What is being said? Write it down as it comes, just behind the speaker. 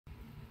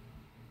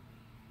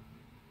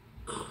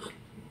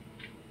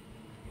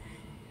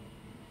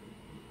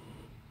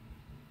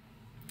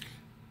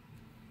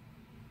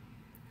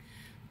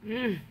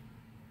Mm.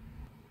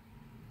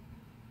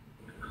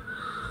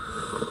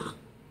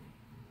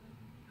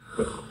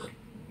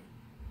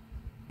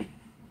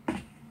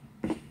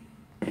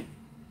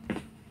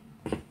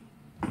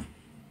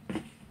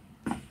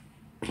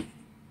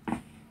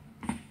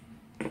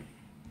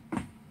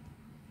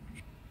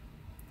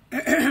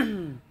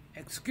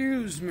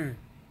 Excuse me.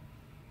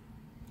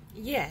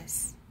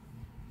 Yes.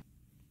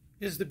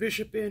 Is the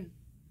bishop in?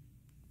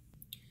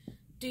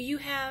 Do you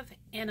have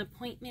an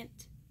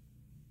appointment?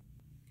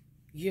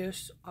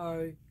 Yes,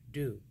 I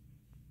do.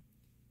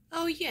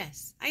 Oh,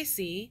 yes, I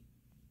see.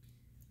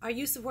 Are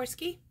you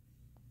Swarovski?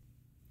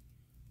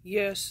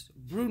 Yes,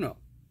 Bruno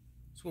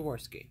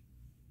Swarovski.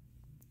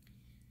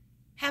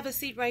 Have a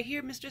seat right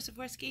here, Mr.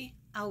 Swarovski.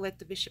 I'll let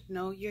the bishop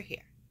know you're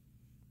here.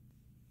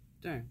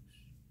 Thanks.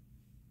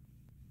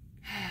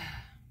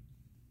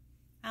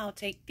 I'll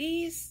take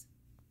these.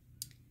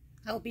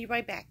 I'll be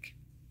right back.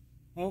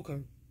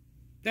 Okay.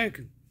 Thank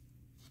you.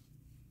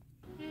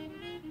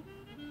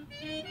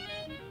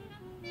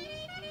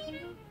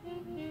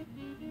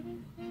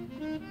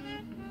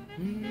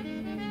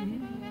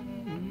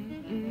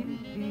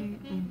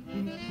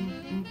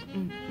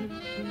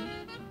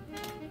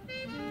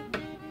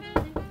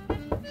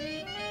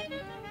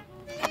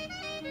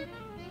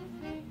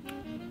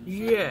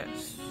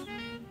 Yes.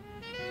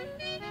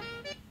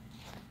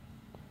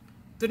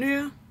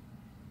 Dania?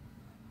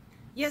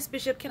 Yes,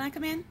 Bishop, can I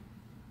come in?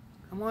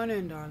 Come on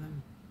in,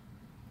 darling.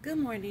 Good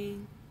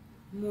morning.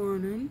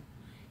 Morning.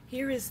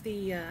 Here is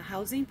the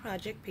housing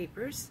project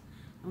papers.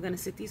 I'm going to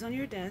sit these on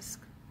your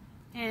desk.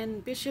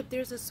 And Bishop,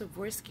 there's a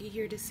Swarovski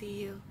here to see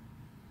you.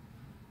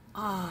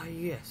 Ah,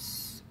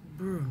 yes,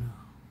 Bruno.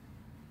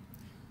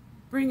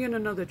 Bring in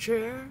another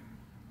chair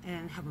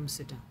and have him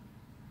sit down.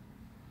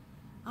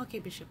 Okay,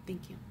 Bishop,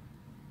 thank you.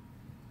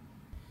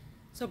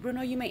 So,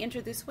 Bruno, you may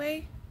enter this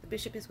way. The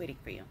bishop is waiting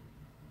for you.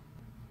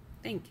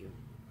 Thank you.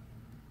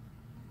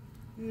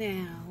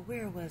 Now,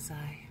 where was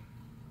I?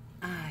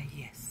 Ah,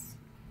 yes.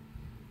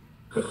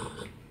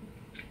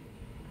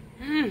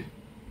 Mm.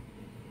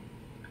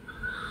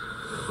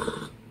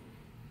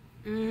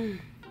 Mm.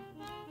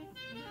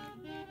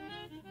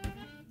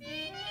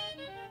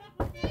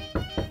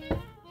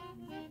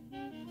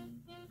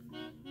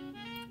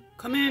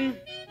 Come in.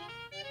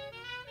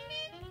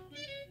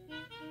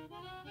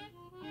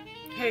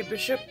 Hey,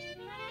 Bishop.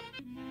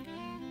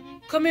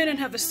 Come in and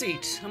have a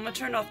seat. I'm gonna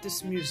turn off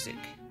this music.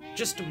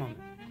 Just a moment.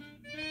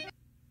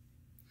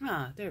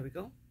 Ah, there we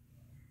go.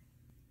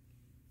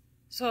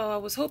 So I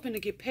was hoping to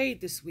get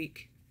paid this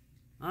week.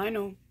 I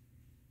know.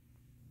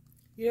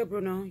 Yeah,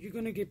 Bruno, you're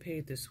gonna get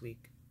paid this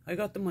week. I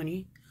got the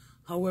money.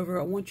 However,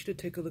 I want you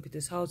to take a look at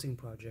this housing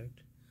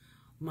project.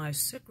 My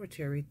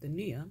secretary,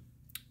 Thania,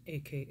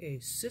 aka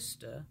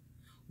Sister,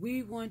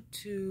 we want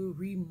to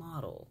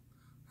remodel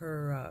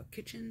her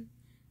kitchen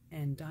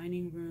and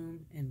dining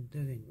room and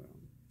living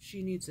room.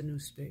 She needs a new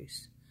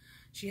space.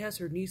 She has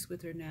her niece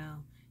with her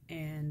now,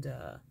 and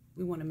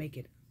we want to make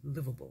it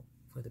livable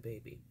for the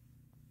baby.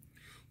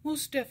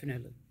 Most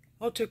definitely.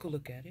 I'll take a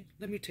look at it.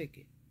 Let me take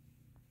it.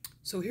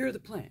 So here are the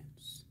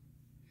plans.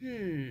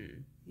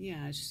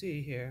 Yeah, I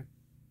see here.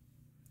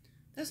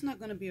 That's not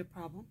going to be a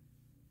problem.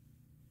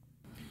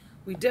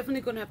 We're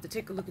definitely going to have to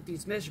take a look at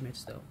these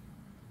measurements, though.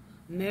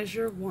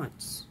 Measure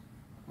once,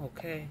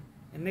 okay?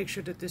 And make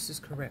sure that this is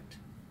correct.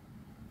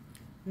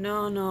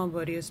 No,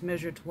 buddy, it's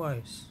measured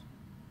twice.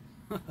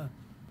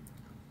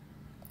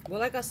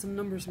 Well, I got some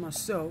numbers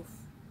myself.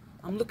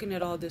 I'm looking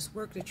at all this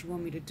work that you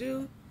want me to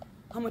do.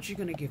 How much are you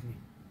going to give me?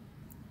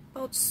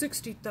 About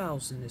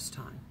 $60,000 this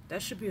time.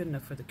 That should be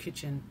enough for the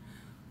kitchen,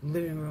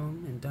 living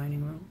room, and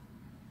dining room.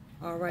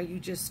 All right, you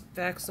just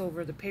fax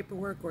over the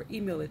paperwork or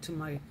email it to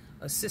my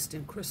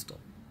assistant, Crystal.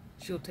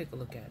 She'll take a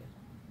look at it.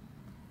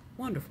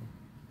 Wonderful.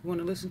 You want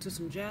to listen to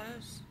some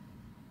jazz?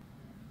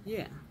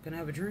 Yeah. Can I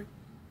have a drink?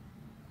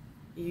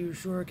 You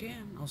sure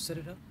can. I'll set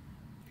it up.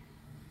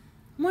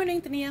 Morning,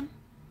 Thania.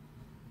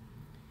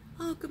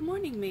 Oh, good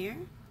morning, Mayor.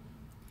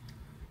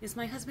 Is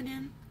my husband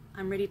in?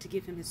 I'm ready to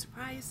give him his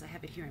surprise. I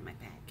have it here in my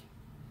bag.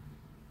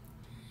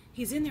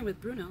 He's in there with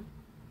Bruno.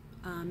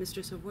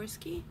 Mr.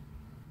 Swarovski?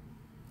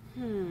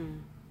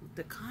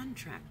 The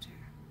contractor.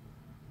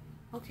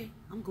 Okay,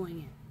 I'm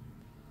going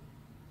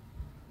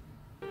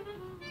in.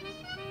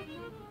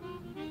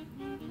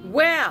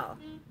 Well,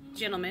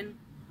 gentlemen.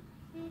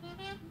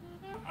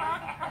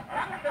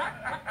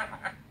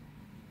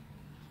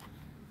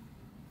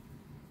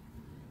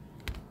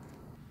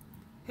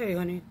 Hey,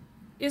 honey.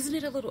 Isn't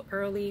it a little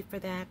early for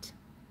that?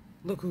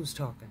 Look who's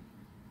talking.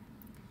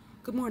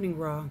 Good morning,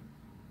 Ra.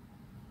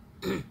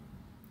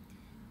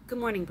 Good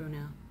morning,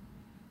 Bruno.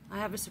 I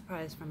have a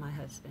surprise for my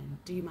husband.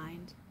 Do you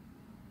mind?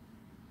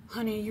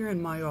 Honey, you're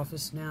in my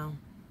office now.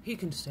 He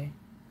can stay.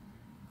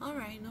 All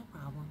right, no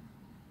problem.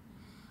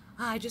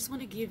 I just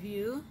want to give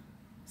you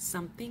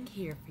something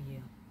here for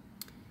you.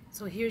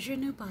 So here's your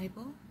new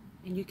Bible,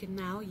 and you can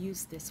now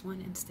use this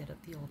one instead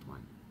of the old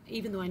one,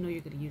 even though I know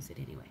you're going to use it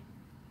anyway.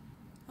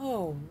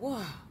 Oh,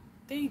 wow.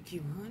 Thank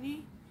you,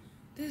 honey.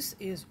 This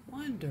is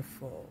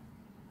wonderful.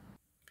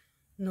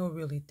 No,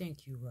 really,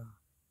 thank you, Ra.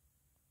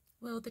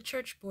 Well, the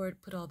church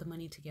board put all the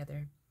money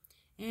together,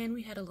 and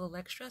we had a little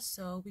extra,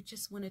 so we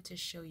just wanted to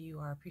show you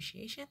our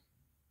appreciation,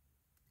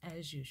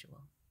 as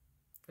usual,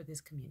 for this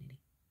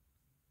community.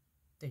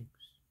 Thanks.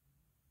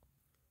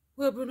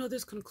 Well, Bruno,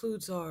 this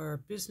concludes our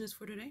business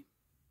for today.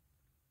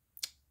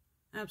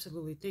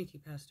 Absolutely. Thank you,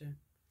 Pastor.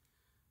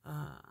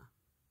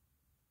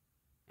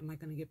 Am I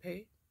going to get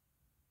paid?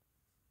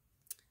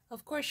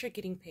 Of course you're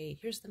getting paid.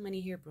 Here's the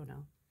money here,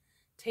 Bruno.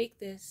 Take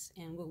this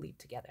and we'll leave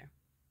together.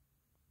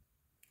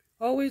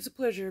 Always a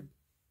pleasure.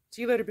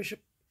 See you later, Bishop.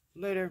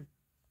 Later.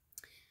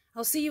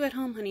 I'll see you at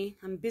home, honey.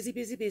 I'm busy,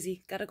 busy,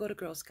 busy. Gotta go to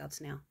Girl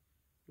Scouts now.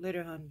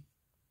 Later, hon.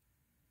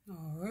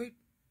 All right.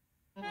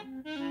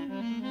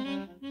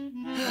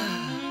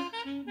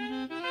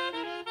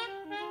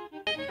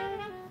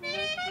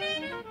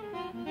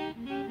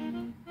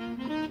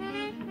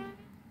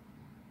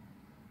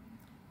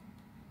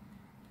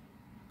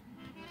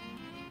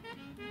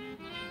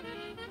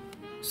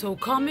 So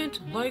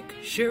comment, like,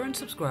 share, and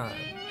subscribe.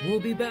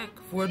 We'll be back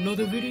for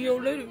another video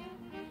later.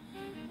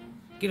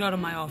 Get out of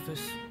my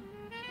office.